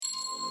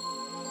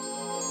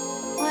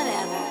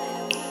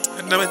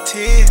Number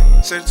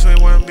 10,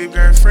 721 baby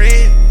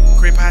girlfriend.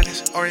 Great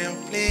partners, Oreo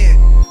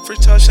blend. Free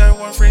talk shot,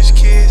 one French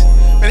kiss.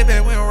 Baby,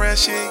 baby, we don't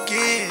rush shit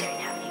again.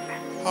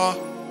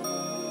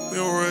 We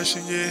don't rush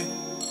again.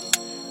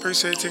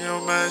 Appreciate taking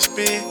on my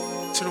spin.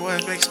 To the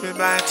ones make spin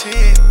by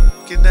 10.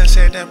 Get that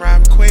said that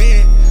Rob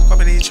Quinn.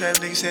 Quite these trap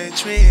niggas said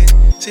trends.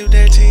 See what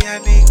dirty, I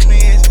need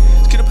cleanse.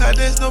 Get a pot,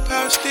 there's no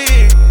power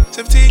steer.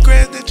 17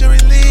 grand, the jury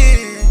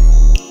lid.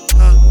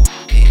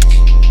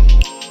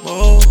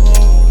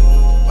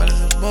 What is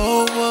a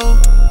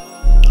mo-mo?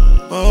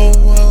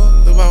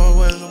 Mo-mo, the mama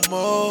was a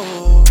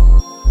mo.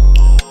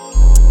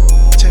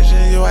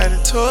 Changing your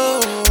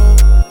attitude.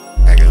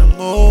 I got a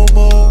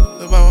mo-mo,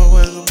 the mama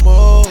was a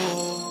mo.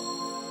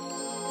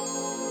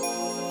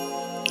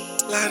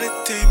 Lot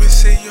of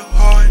demons in your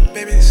heart,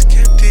 baby, it's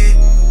kept it.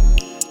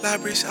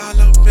 Libraries all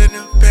up in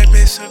the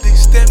baby, so they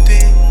stepped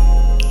in.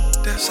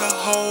 There's a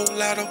whole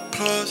lot of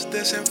plugs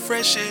that's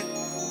refreshing.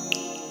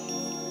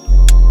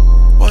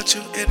 Want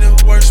you in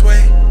the worst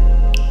way.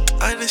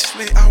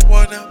 Honestly, I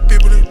wanna be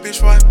with a bitch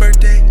for my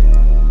birthday.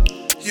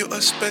 You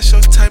a special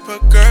type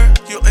of girl,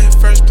 you in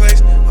first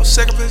place. I'm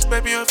second place,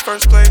 baby, you in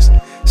first place.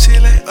 She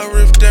like a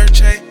riff dirt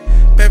chain,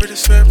 baby,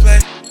 this fair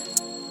play.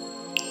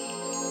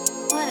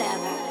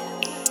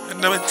 Whatever.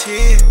 Number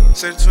 10,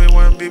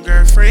 721 baby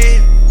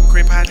girlfriend.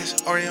 Great partners,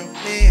 Oreo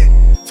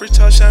blend. Free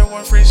talk shot,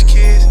 one French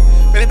kiss.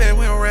 Baby, baby,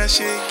 we don't rush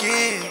shit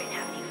again.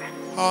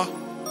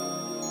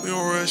 We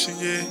don't rush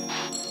again.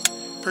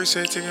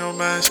 Appreciate taking on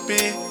my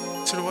spin.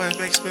 To the ones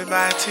make spin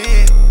by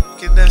 10.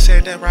 Get that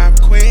said that Rob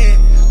Quinn.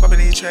 Quite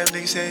these trap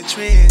niggas said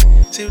trends.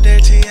 See what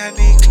dirty, I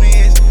need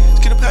cleanse.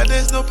 Get a pot,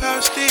 there's no power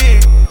steer.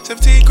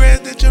 17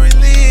 grand, the jury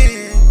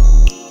lid.